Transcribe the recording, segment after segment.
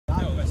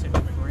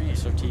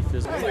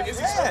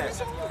Yeah.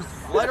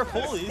 Lighter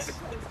pulleys.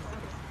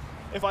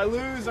 If I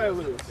lose, I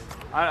lose.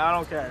 I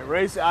don't care.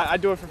 Race, I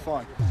do it for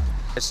fun.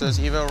 So is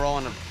Evo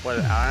rolling what,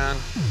 an ion?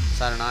 Is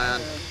that an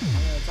ion?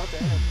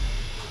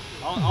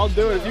 I'll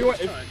do it.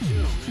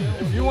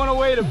 If you want to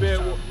wait a bit,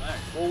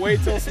 we'll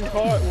wait till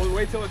we'll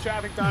wait till the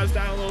traffic dies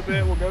down a little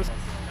bit. We'll go.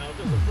 Now, if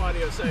it's a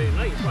Friday or Saturday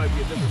night, it'd probably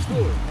be a different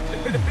story.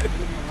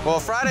 Well,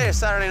 Friday or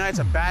Saturday night's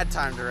a bad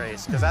time to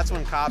race because that's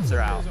when cops are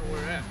out.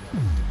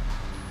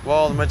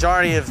 Well, the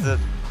majority of the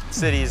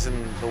cities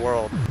in the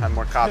world have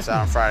more cops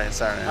out on Friday and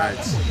Saturday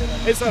nights.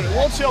 It's Sunday.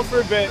 We'll chill for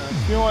a bit.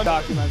 If you want to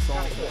document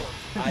something.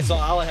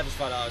 All I have is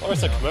 $5. Oh,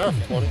 it's a Camaro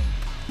for 20.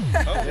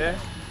 Yeah.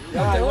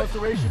 Yeah, I want to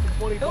race you for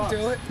 20 bucks.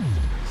 Don't do it.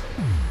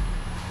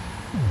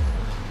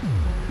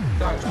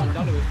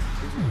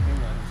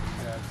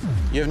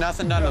 You have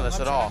nothing done to this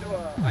at all.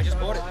 I just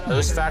bought it.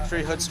 Those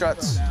factory hood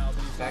struts.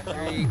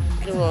 Factory.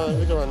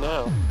 We're going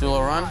now. Do a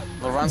little run?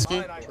 Little run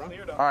ski?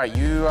 All right,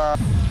 you